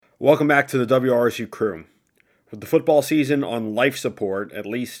Welcome back to the WRSU crew. With the football season on life support, at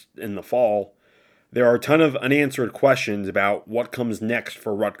least in the fall, there are a ton of unanswered questions about what comes next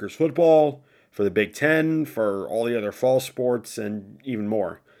for Rutgers football, for the Big Ten, for all the other fall sports, and even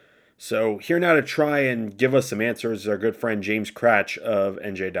more. So, here now to try and give us some answers is our good friend James Kratch of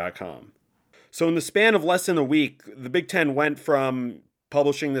NJ.com. So, in the span of less than a week, the Big Ten went from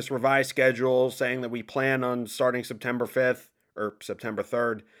publishing this revised schedule saying that we plan on starting September 5th or September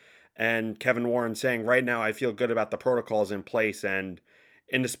 3rd, and Kevin Warren saying right now I feel good about the protocols in place. And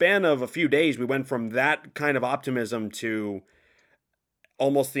in the span of a few days, we went from that kind of optimism to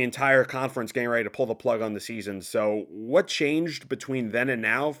almost the entire conference getting ready to pull the plug on the season. So what changed between then and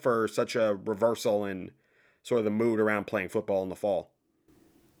now for such a reversal in sort of the mood around playing football in the fall?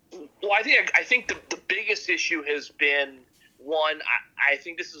 Well, I think the biggest issue has been one. I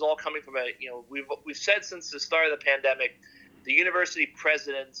think this is all coming from we've said since the start of the pandemic, the university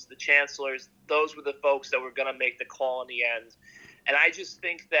presidents, the chancellors, those were the folks that were going to make the call in the end. And I just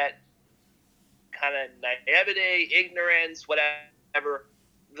think that kind of naivete, ignorance, whatever,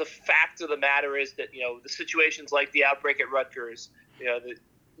 the fact of the matter is that, the situations like the outbreak at Rutgers, the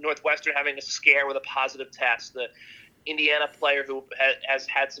Northwestern having a scare with a positive test, the Indiana player who has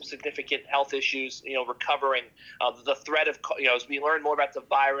had some significant health issues, recovering, the threat of, as we learn more about the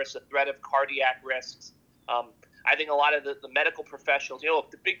virus, the threat of cardiac risks. I think a lot of the medical professionals,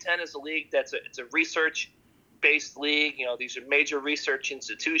 the Big Ten is a league it's a research-based league. These are major research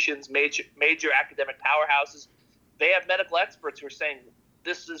institutions, major academic powerhouses. They have medical experts who are saying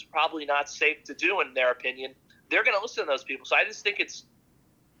this is probably not safe to do, in their opinion. They're going to listen to those people. So I just think it's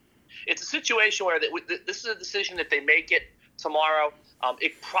a situation where this is a decision that they make it tomorrow.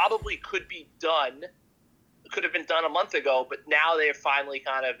 It probably could have been done a month ago, but now they're finally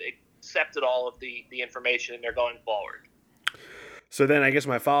kind of accepted all of the information and they're going forward. So then I guess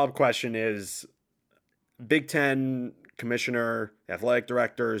my follow-up question is, Big Ten commissioner, athletic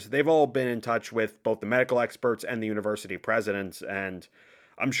directors, they've all been in touch with both the medical experts and the university presidents, and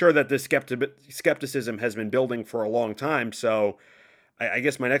I'm sure that this skepticism has been building for a long time. So I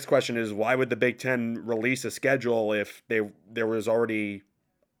guess my next question is, why would the Big Ten release a schedule if there was already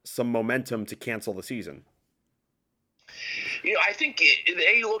some momentum to cancel the season? I think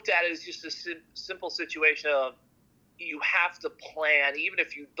they looked at it as just a simple situation of you have to plan, even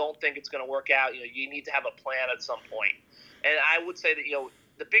if you don't think it's going to work out. You need to have a plan at some point. And I would say that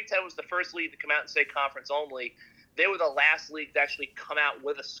the Big Ten was the first league to come out and say conference only. They were the last league to actually come out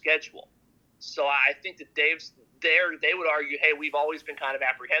with a schedule. So I think that they would argue, hey, we've always been kind of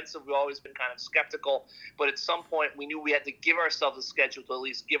apprehensive, we've always been kind of skeptical, but at some point we knew we had to give ourselves a schedule to at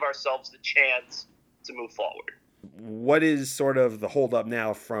least give ourselves the chance to move forward. What is sort of the holdup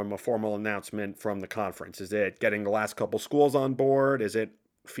now from a formal announcement from the conference? Is it getting the last couple schools on board? Is it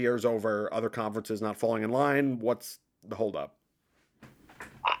fears over other conferences not falling in line? What's the holdup?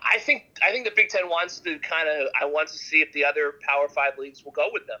 I think the Big Ten wants to wants to see if the other Power 5 leagues will go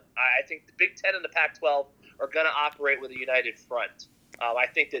with them. I think the Big Ten and the Pac-12 are going to operate with a united front. I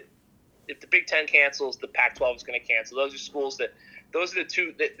think that if the Big Ten cancels, the Pac-12 is going to cancel. Those are the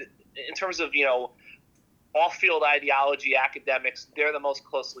two that, in terms of, off-field ideology, academics, they're the most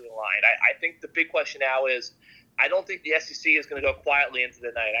closely aligned. I think the big question now is, I don't think the SEC is going to go quietly into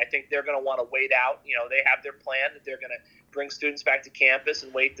the night. I think they're going to want to wait out. They have their plan that they're going to bring students back to campus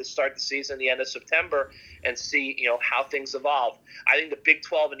and wait to start the season at the end of September and see, how things evolve. I think the Big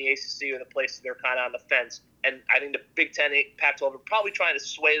 12 and the ACC are the places they're kind of on the fence. And I think the Big 10, Pac-12 are probably trying to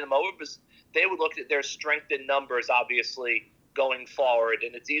sway them over because they would look at their strength in numbers, obviously, going forward.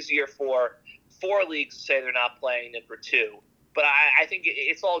 And it's easier for 4 leagues to say they're not playing than for 2. But I think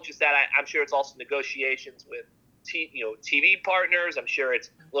it's all just that. I'm sure it's also negotiations with TV partners. I'm sure it's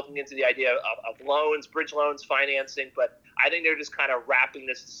looking into the idea of loans, bridge loans, financing. But I think they're just kind of wrapping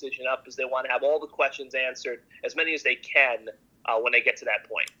this decision up because they want to have all the questions answered, as many as they can, when they get to that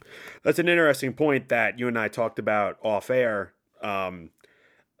point. That's an interesting point that you and I talked about off air.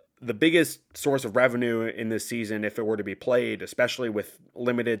 The biggest source of revenue in this season, if it were to be played, especially with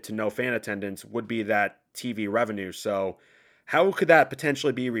limited to no fan attendance, would be that TV revenue. So how could that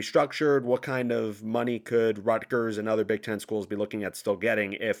potentially be restructured? What kind of money could Rutgers and other Big Ten schools be looking at still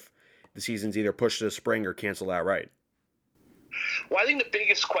getting if the season's either pushed to the spring or canceled outright? Well, I think the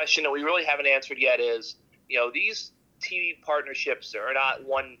biggest question that we really haven't answered yet is, these TV partnerships are not 1-2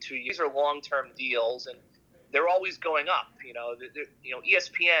 years. These are long-term deals, and they're always going up.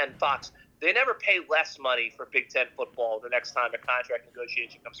 ESPN, Fox, they never pay less money for Big Ten football the next time a contract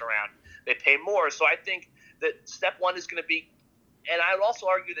negotiation comes around. They pay more. So I think that step one is going to be, and I would also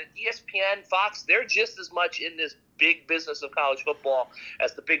argue that ESPN, Fox, they're just as much in this big business of college football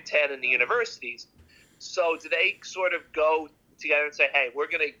as the Big Ten and the universities. So do they sort of go together and say, hey, we're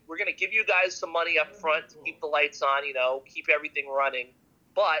gonna give you guys some money up front to keep the lights on, keep everything running,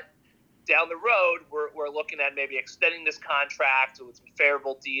 but down the road we're looking at maybe extending this contract with some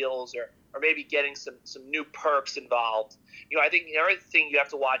favorable deals or maybe getting some new perks involved. I think the other thing you have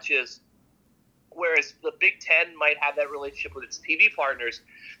to watch is, whereas the Big Ten might have that relationship with its TV partners,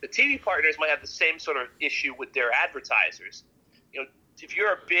 the TV partners might have the same sort of issue with their advertisers. If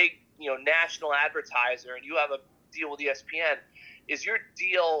you're a big, national advertiser and you have a deal with ESPN, is your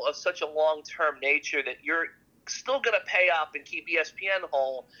deal of such a long-term nature that you're still going to pay up and keep ESPN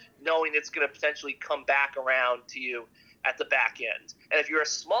whole, knowing it's going to potentially come back around to you at the back end? And if you're a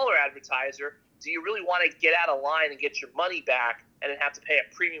smaller advertiser, do you really want to get out of line and get your money back and then have to pay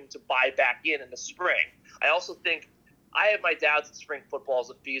a premium to buy back in the spring? I also think I have my doubts that spring football is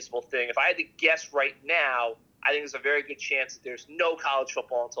a feasible thing. If I had to guess right now, I think there's a very good chance that there's no college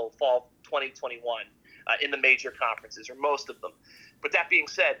football until fall 2021 in the major conferences, or most of them. But that being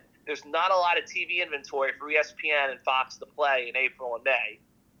said, there's not a lot of TV inventory for ESPN and Fox to play in April and May.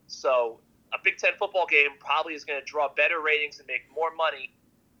 So a Big Ten football game probably is going to draw better ratings and make more money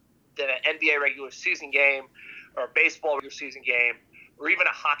than an NBA regular season game or a baseball regular season game or even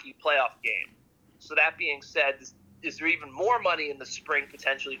a hockey playoff game. So that being said, is there even more money in the spring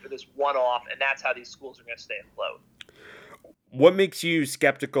potentially for this one-off, and that's how these schools are going to stay afloat? What makes you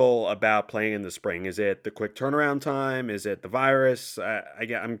skeptical about playing in the spring? Is it the quick turnaround time? Is it the virus?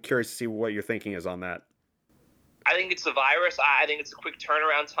 I'm curious to see what your thinking is on that. I think it's the virus. I think it's a quick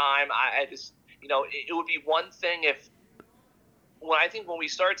turnaround time. I just, it would be one thing if, when we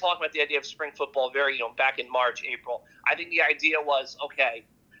started talking about the idea of spring football back in March, April, I think the idea was, okay,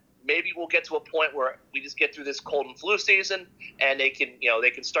 maybe we'll get to a point where we just get through this cold and flu season and they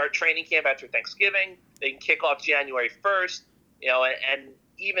can start training camp after Thanksgiving. They can kick off January 1st, and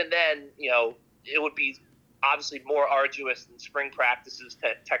even then, it would be obviously more arduous than spring practices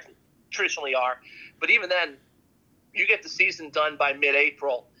traditionally are. But even then, you get the season done by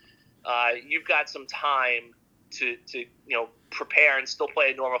mid-April. You've got some time to prepare and still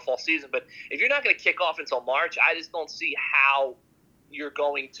play a normal fall season. But if you're not going to kick off until March, I just don't see how you're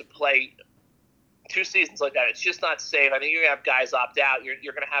going to play two seasons like that. It's just not safe. I think you're going to have guys opt out. You're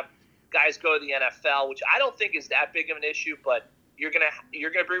going to have guys go to the NFL, which I don't think is that big of an issue, but you're going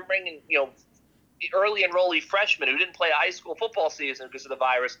to be bringing, early enrollee freshmen who didn't play a high school football season because of the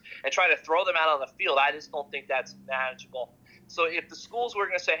virus and try to throw them out on the field. I just don't think that's manageable. So if the schools were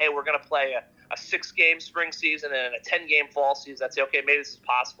going to say, hey, we're going to play a 6-game spring season and a 10-game fall season, I'd say, okay, maybe this is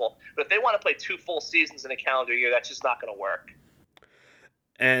possible. But if they want to play 2 full seasons in a calendar year, that's just not going to work.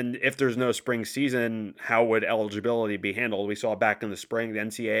 And if there's no spring season, how would eligibility be handled? We saw back in the spring, the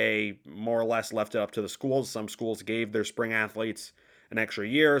NCAA more or less left it up to the schools. Some schools gave their spring athletes an extra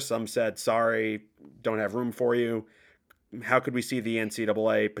year. Some said, sorry, don't have room for you. How could we see the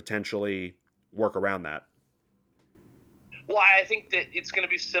NCAA potentially work around that? Well, I think that it's going to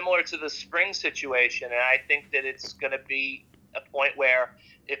be similar to the spring situation, and I think that it's going to be a point where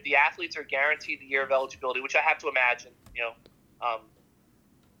if the athletes are guaranteed the year of eligibility, which I have to imagine,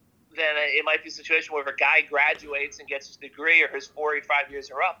 then it might be a situation where if a guy graduates and gets his degree or his 4 or 5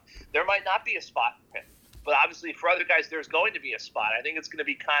 years are up, there might not be a spot for him. But obviously for other guys, there's going to be a spot. I think it's going to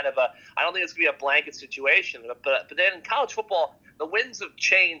be I don't think it's going to be a blanket situation. But then in college football, the winds of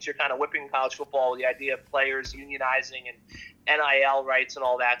change are kind of whipping college football with the idea of players unionizing and NIL rights and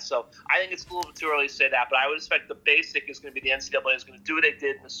all that. So I think it's a little bit too early to say that. But I would expect the basic is going to be the NCAA is going to do what they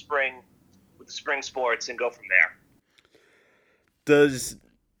did in the spring with the spring sports and go from there. Does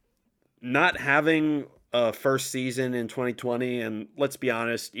not having a first season in 2020, and let's be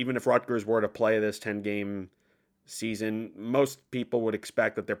honest, even if Rutgers were to play this 10-game season, most people would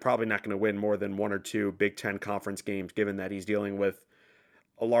expect that they're probably not going to win more than 1 or 2 Big Ten conference games, given that he's dealing with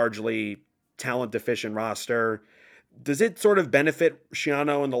a largely talent-deficient roster. Does it sort of benefit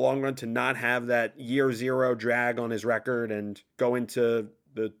Schiano in the long run to not have that year 0 drag on his record and go into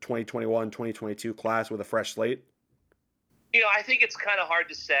the 2021-2022 class with a fresh slate? I think it's kind of hard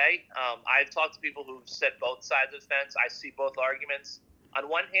to say. I've talked to people who've said both sides of the fence. I see both arguments. On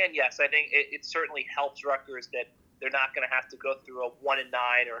one hand, yes, I think it certainly helps Rutgers that they're not going to have to go through a 1-9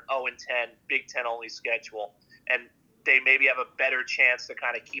 or an 0-10 Big Ten only schedule, and they maybe have a better chance to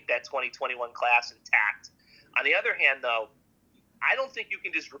kind of keep that 2021 class intact. On the other hand, though, I don't think you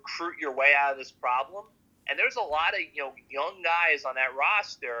can just recruit your way out of this problem. And there's a lot of young guys on that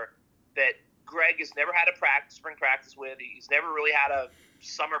roster that Greg has never had a spring practice with. He's never really had a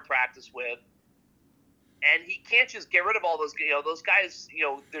summer practice with. And he can't just get rid of all those, those guys,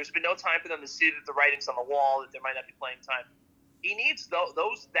 there's been no time for them to see that the writing's on the wall, that there might not be playing time. He needs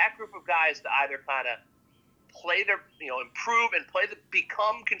that group of guys to either kind of play their, improve and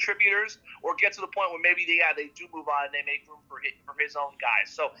become contributors, or get to the point where maybe they do move on and they make room for his own guys.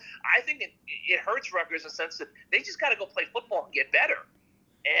 So I think it hurts Rutgers in the sense that they just got to go play football and get better.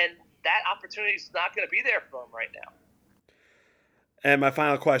 And that opportunity is not going to be there for them right now. And my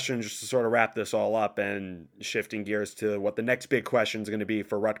final question, just to sort of wrap this all up and shifting gears to what the next big question is going to be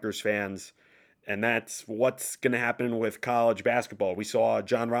for Rutgers fans, and that's what's going to happen with college basketball. We saw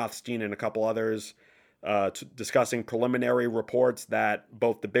John Rothstein and a couple others discussing preliminary reports that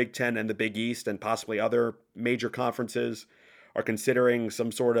both the Big Ten and the Big East and possibly other major conferences are considering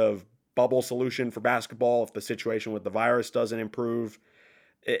some sort of bubble solution for basketball if the situation with the virus doesn't improve.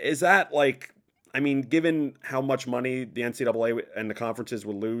 Is that given how much money the NCAA and the conferences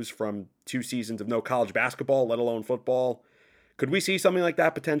would lose from 2 seasons of no college basketball, let alone football, could we see something like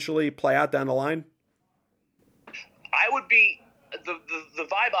that potentially play out down the line? I would be the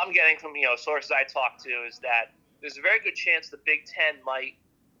vibe I'm getting from sources I talk to is that there's a very good chance the Big Ten might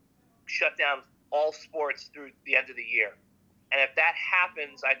shut down all sports through the end of the year. And if that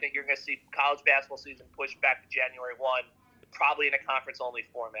happens, I think you're going to see college basketball season pushed back to January 1, probably in a conference-only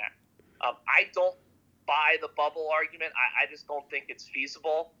format. I don't buy the bubble argument. I just don't think it's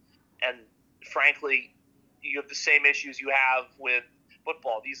feasible. And frankly, you have the same issues you have with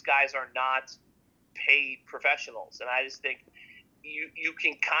football. These guys are not paid professionals. And I just think you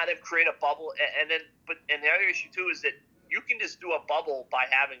can kind of create a bubble. And the other issue, too, is that you can just do a bubble by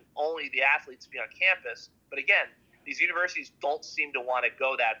having only the athletes be on campus. But again, these universities don't seem to want to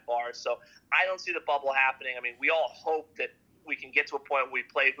go that far. So I don't see the bubble happening. I mean, we all hope that we can get to a point where we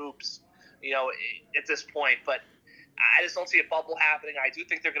play hoops, at this point. But I just don't see a bubble happening. I do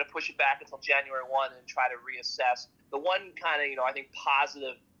think they're going to push it back until January 1 and try to reassess. The one kind of, I think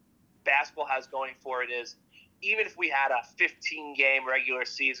positive basketball has going for it is even if we had a 15-game regular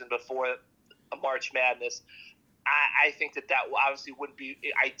season before a March Madness, I think that obviously wouldn't be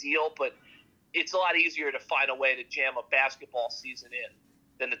ideal, but it's a lot easier to find a way to jam a basketball season in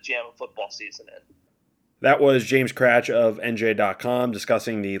than to jam a football season in. That was James Kratch of NJ.com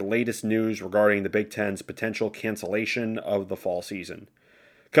discussing the latest news regarding the Big Ten's potential cancellation of the fall season.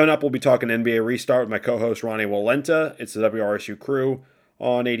 Coming up, we'll be talking NBA Restart with my co-host Ronnie Walenta. It's the WRSU crew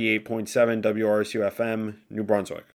on 88.7 WRSU FM, New Brunswick.